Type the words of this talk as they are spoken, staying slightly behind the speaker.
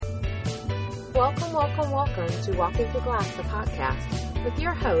Welcome to Walking Through Glass, the podcast, with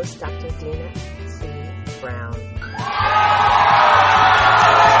your host, Dr. Dina C. Brown.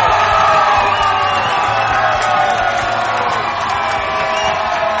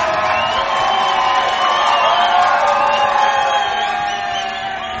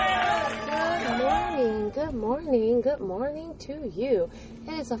 Good morning to you.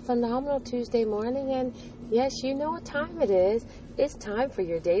 It is a phenomenal Tuesday morning, and yes, you know what time it is. It's time for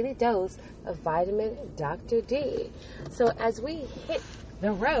your daily dose of vitamin Dr. D. So as we hit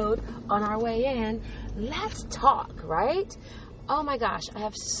the road on our way in, let's talk, right? Oh my gosh, I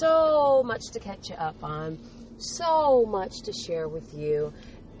have so much to catch you up on, so much to share with you.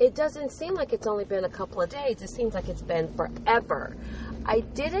 It doesn't seem like it's only been a couple of days. It seems like it's been forever. I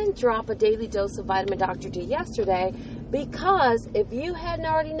didn't drop a daily dose of vitamin Dr. D yesterday because if you hadn't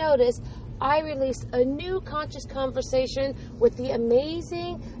already noticed, I released a new conscious conversation with the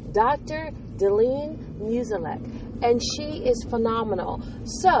amazing Dr. Delene Musilek, and she is phenomenal.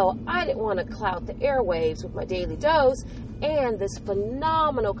 So I didn't want to cloud the airwaves with my daily dose and this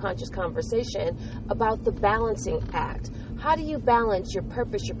phenomenal conscious conversation about the balancing act. How do you balance your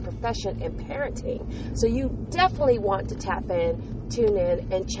purpose, your profession, and parenting? So you definitely want to tap in, tune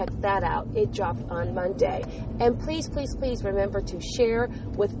in, and check that out. It dropped on Monday. And please remember to share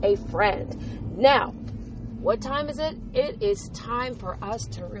with a friend. Now, what time is it? It is time for us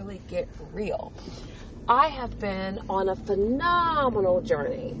to really get real. I have been on a phenomenal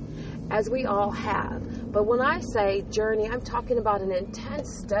journey, as we all have. But when I say journey, I'm talking about an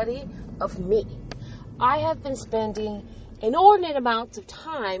intense study of me. I have been spending inordinate amounts of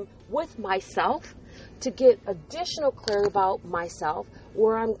time with myself to get additional clarity about myself,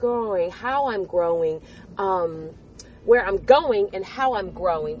 where I'm growing, how I'm growing, where I'm going and how I'm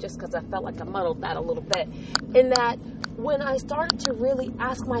growing, just because I felt like I muddled that a little bit. In that, when I started to really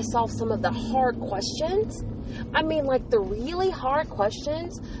ask myself some of the hard questions, I mean like the really hard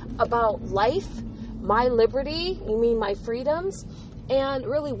questions about life, my liberty, my freedoms, and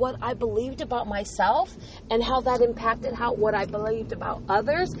really what I believed about myself and how that impacted what I believed about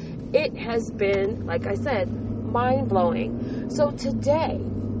others, it has been, like I said, mind-blowing. So today,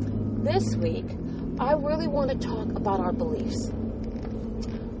 this week, I really want to talk about our beliefs.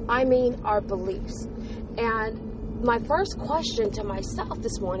 Our beliefs. And my first question to myself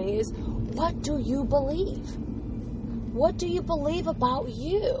this morning is, what do you believe? What do you believe about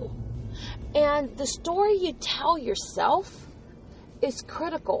you? And the story you tell yourself is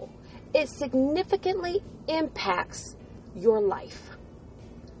critical. It significantly impacts your life.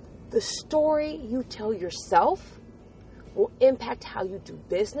 The story you tell yourself will impact how you do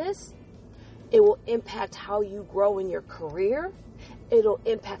business. It will impact how you grow in your career. It'll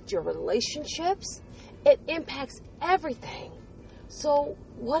impact your relationships. It impacts everything. So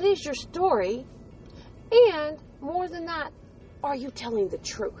what is your story? And more than that, are you telling the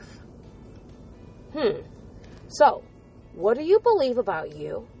truth? So, what do you believe about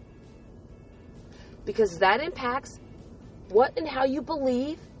you? Because that impacts what and how you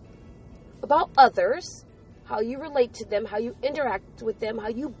believe about others, how you relate to them, how you interact with them, how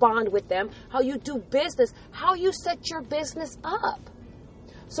you bond with them, how you do business, how you set your business up.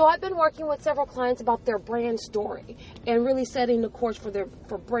 So I've been working with several clients about their brand story and really setting the course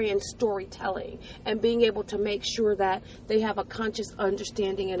for brand storytelling and being able to make sure that they have a conscious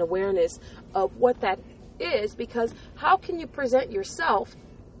understanding and awareness of what that is, because how can you present yourself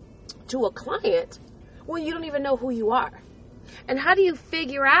to a client when you don't even know who you are? And how do you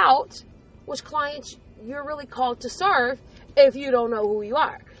figure out which clients you're really called to serve if you don't know who you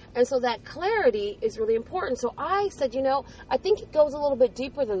are? And so that clarity is really important. So I said, I think it goes a little bit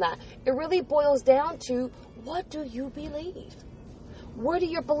deeper than that. It really boils down to, what do you believe? Where do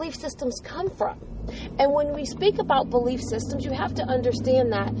your belief systems come from? And when we speak about belief systems, you have to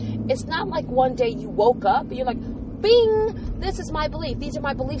understand that it's not like one day you woke up and you're like, bing, this is my belief. These are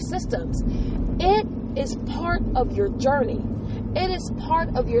my belief systems. It is part of your journey. It is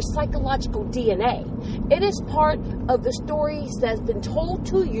part of your psychological DNA. It is part of the stories that's been told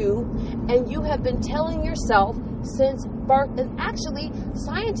to you and you have been telling yourself since birth. And actually,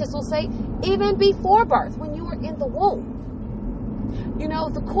 scientists will say even before birth, when you were in the womb.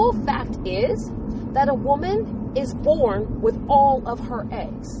 The cool fact is that a woman is born with all of her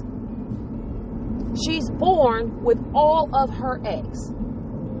eggs. She's born with all of her eggs.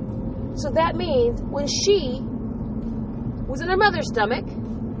 So that means when she was in her mother's stomach,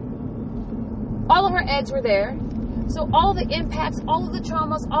 all of her eggs were there. So all the impacts, all of the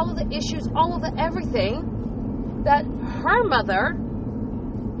traumas, all of the issues, all of the everything that her mother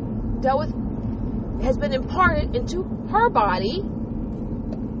dealt with has been imparted into her body.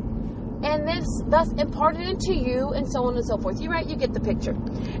 and this thus imparted into you, and so on and so forth. You're right, you get the picture.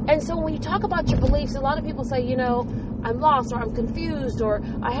 And so when you talk about your beliefs, a lot of people say, I'm lost, or I'm confused, or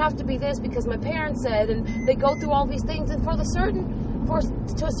I have to be this because my parents said, and they go through all these things, and to a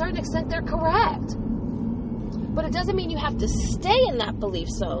certain extent, they're correct. But it doesn't mean you have to stay in that belief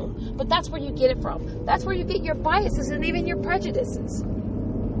zone, but that's where you get it from. That's where you get your biases and even your prejudices.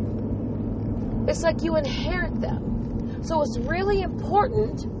 It's like you inherit them. So it's really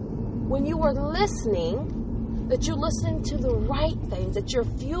important when you are listening that you listen to the right things, that you're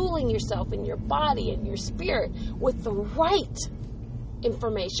fueling yourself and your body and your spirit with the right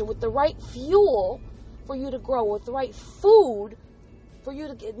information, with the right fuel for you to grow, with the right food for you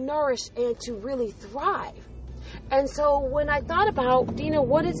to get nourished and to really thrive. And so when I thought about, Dina,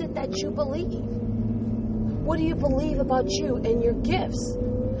 what is it that you believe? What do you believe about you and your gifts?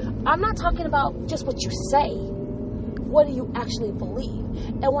 I'm not talking about just what you say. What do you actually believe?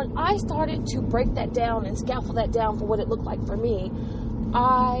 And when I started to break that down and scaffold that down for what it looked like for me,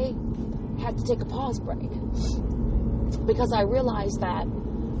 I had to take a pause break because I realized that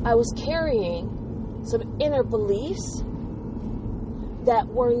I was carrying some inner beliefs that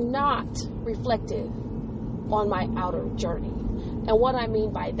were not reflective on my outer journey. And what I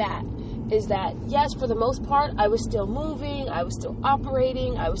mean by that is that, yes, for the most part, I was still moving, I was still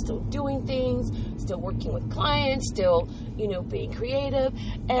operating, I was still doing things, still working with clients, still, being creative.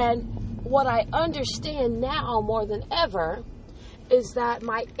 And what I understand now more than ever is that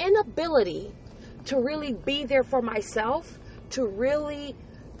my inability to really be there for myself, to really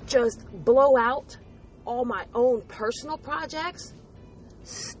just blow out all my own personal projects,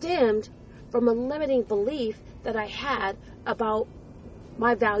 stemmed from a limiting belief that I had about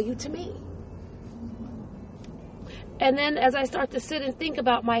my value to me. And then as I start to sit and think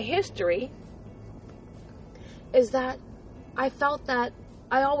about my history, is that I felt that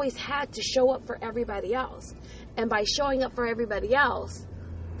I always had to show up for everybody else. And by showing up for everybody else,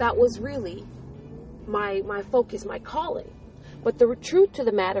 that was really my focus, my calling. But the truth to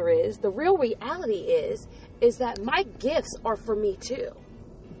the matter is, the real reality is that my gifts are for me too.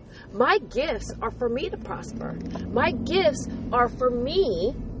 My gifts are for me to prosper. My gifts are for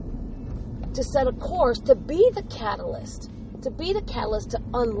me to set a course, to be the catalyst to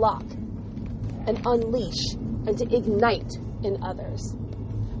unlock and unleash and to ignite in others.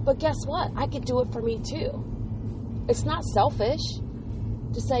 But guess what? I could do it for me too. It's not selfish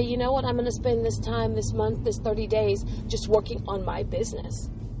to say, you know what, I'm going to spend this time, this month, this 30 days just working on my business.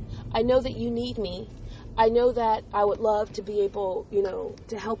 I know that you need me. I know that I would love to be able,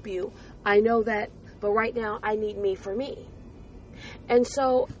 to help you. I know that, but right now I need me for me. And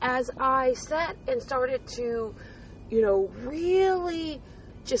so as I sat and started to, really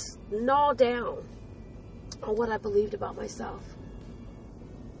just gnaw down on what I believed about myself,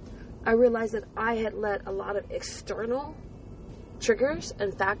 I realized that I had let a lot of external triggers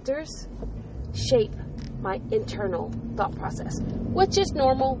and factors shape my internal thought process, which is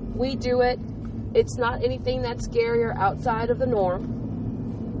normal. We do it. It's not anything that's scary or outside of the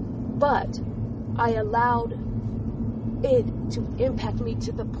norm. But I allowed it to impact me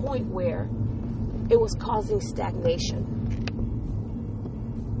to the point where it was causing stagnation.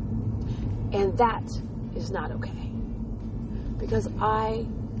 And that is not okay. Because I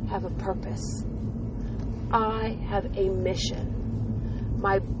have a purpose. I have a mission.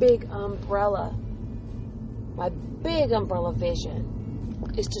 My big umbrella vision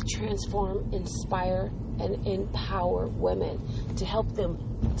is to transform, inspire, and empower women, to help them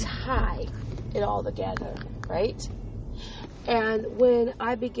tie it all together, right? And when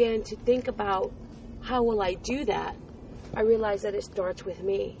I began to think about how will I do that, I realized that it starts with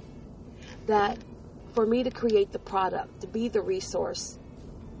me. That for me to create the product, to be the resource,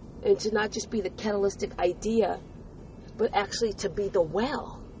 and to not just be the catalytic idea, but actually to be the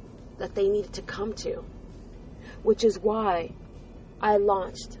well that they needed to come to. Which is why I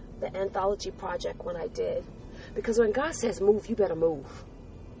launched the anthology project when I did. Because when God says move, you better move.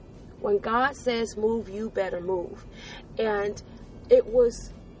 When God says move, you better move. And it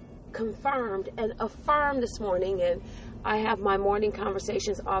was confirmed and affirmed this morning. And I have my morning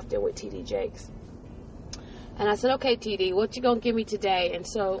conversations often with TD Jakes. And I said, okay, TD, what you going to give me today? And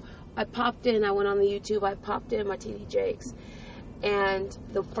so I popped in, I went on the YouTube, I popped in my TD Jakes. And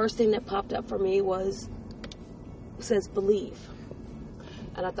the first thing that popped up for me says believe.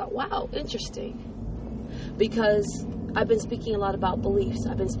 And I thought, wow, interesting. Because I've been speaking a lot about beliefs.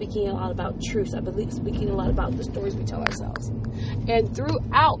 I've been speaking a lot about truths. I've been speaking a lot about the stories we tell ourselves. And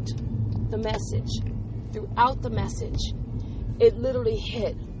throughout the message, it literally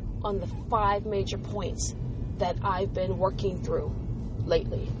hit on the 5 major points that I've been working through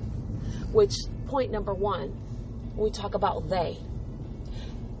lately. which point number one, when we talk about they.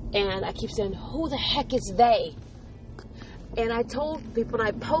 And I keep saying, who the heck is they? And I told people, and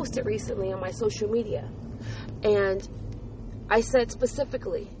I posted recently on my social media, and I said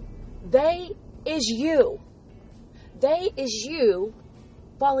specifically, they is you. They is you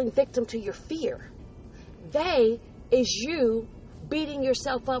falling victim to your fear. They is you beating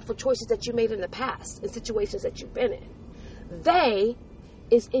yourself up for choices that you made in the past and situations that you've been in. They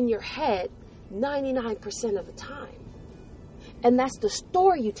is in your head 99% of the time. And that's the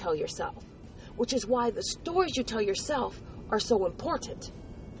story you tell yourself, which is why the stories you tell yourself are so important.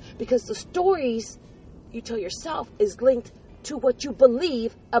 Because the stories you tell yourself is linked to what you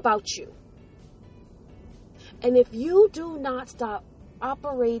believe about you. And if you do not stop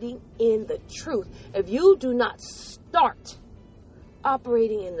operating in the truth, if you do not start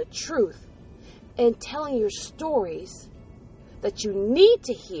operating in the truth and telling your stories that you need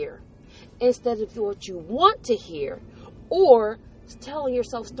to hear instead of what you want to hear, or telling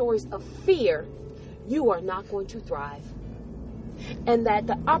yourself stories of fear, you are not going to thrive. And that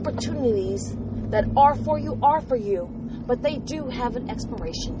the opportunities that are for you, but they do have an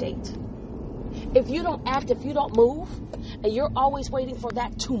expiration date. If you don't act, if you don't move, and you're always waiting for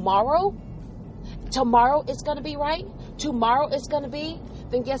that tomorrow it's going to be right, tomorrow it's going to be,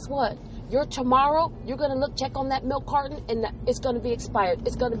 then guess what? Your tomorrow, you're going to check on that milk carton, and it's going to be expired.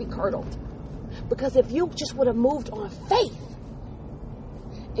 It's going to be curdled. Because if you just would have moved on faith,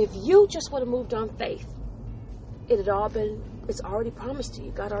 it's already promised to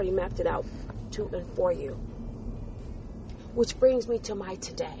you. God already mapped it out to and for you. Which brings me to my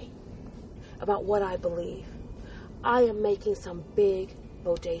today, about what I believe. I am making some big,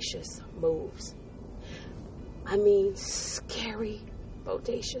 bodacious moves. I mean, scary,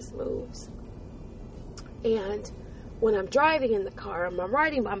 bodacious moves. And when I'm driving in the car, I'm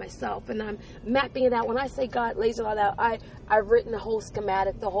riding by myself, and I'm mapping it out. When I say God lays it all out, I've written the whole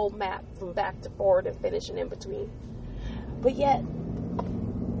schematic, the whole map from back to forward and finish and in between. But yet,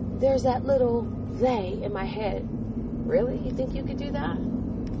 there's that little they in my head. Really? You think you could do that?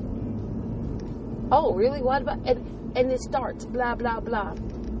 Oh, really? What about? And it starts, blah, blah, blah.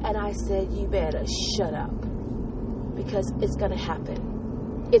 And I said, you better shut up. Because it's going to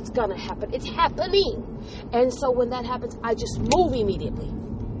happen. It's going to happen. It's happening. And so when that happens, I just move immediately.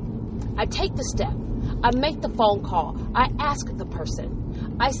 I take the step. I make the phone call. I ask the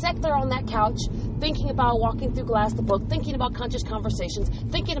person. I sat there on that couch thinking about Walking Through Glass, the book, thinking about Conscious Conversations,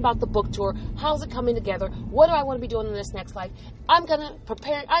 thinking about the book tour. How's it coming together? What do I want to be doing in this next life? I'm going to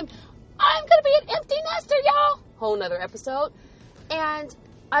prepare. I'm going to be an empty nester, y'all. Whole nother episode. And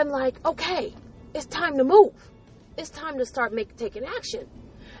I'm like, okay, it's time to move. It's time to start taking action.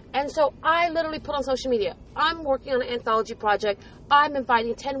 And so I literally put on social media, I'm working on an anthology project. I'm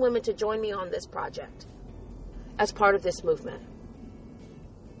inviting 10 women to join me on this project as part of this movement.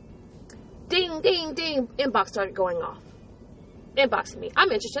 Ding, ding, ding. Inbox started going off. Inboxing me. I'm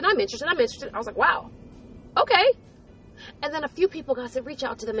interested. I was like, wow. Okay. And then a few people got to reach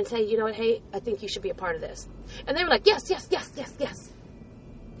out to them and say, you know what, hey, I think you should be a part of this. And they were like, yes.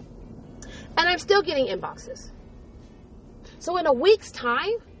 And I'm still getting inboxes. So in a week's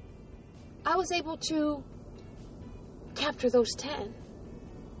time, I was able to capture those 10.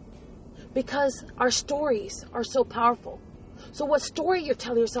 Because our stories are so powerful. So what story you're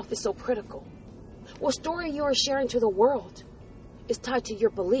telling yourself is so critical. What story you are sharing to the world is tied to your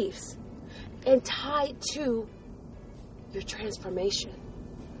beliefs and tied to your transformation,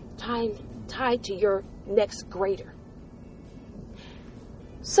 tied to your next greater.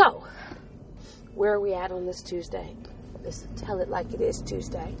 So, where are we at on this Tuesday? Let's tell it like it is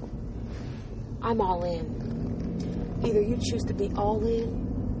Tuesday. I'm all in. Either you choose to be all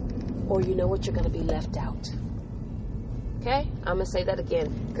in, or you know what, you're going to be left out. Okay? I'm going to say that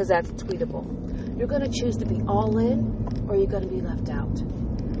again, because that's tweetable. You're going to choose to be all in, or you're going to be left out.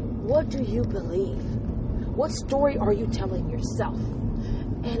 What do you believe? What story are you telling yourself?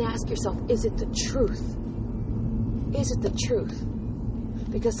 And ask yourself, is it the truth? Is it the truth?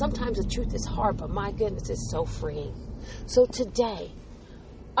 Because sometimes the truth is hard, but my goodness, it's so freeing. So today,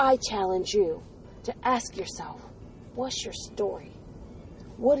 I challenge you to ask yourself, what's your story?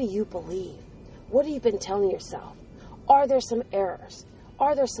 What do you believe? What have you been telling yourself? Are there some errors?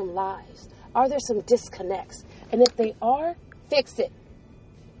 Are there some lies? Are there some disconnects? And if they are, fix it.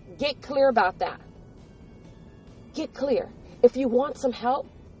 Get clear about that. Get clear. If you want some help,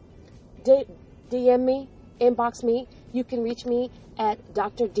 DM me, inbox me. You can reach me at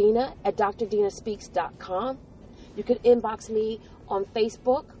Dr. Dina at drdinaspeaks.com. You can inbox me on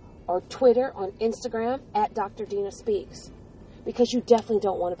Facebook or Twitter, on Instagram at Dr. Dina Speaks. because you definitely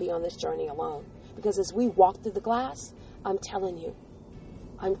don't want to be on this journey alone. Because as we walk through the glass, I'm telling you,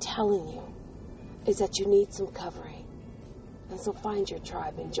 is that you need some covering. And so find your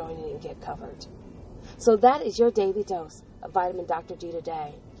tribe and join in and get covered. So that is your daily dose of Vitamin Dr. D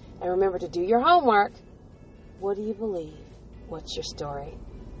today. And remember to do your homework. What do you believe? What's your story?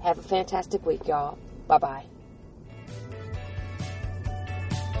 Have a fantastic week, y'all. Bye-bye.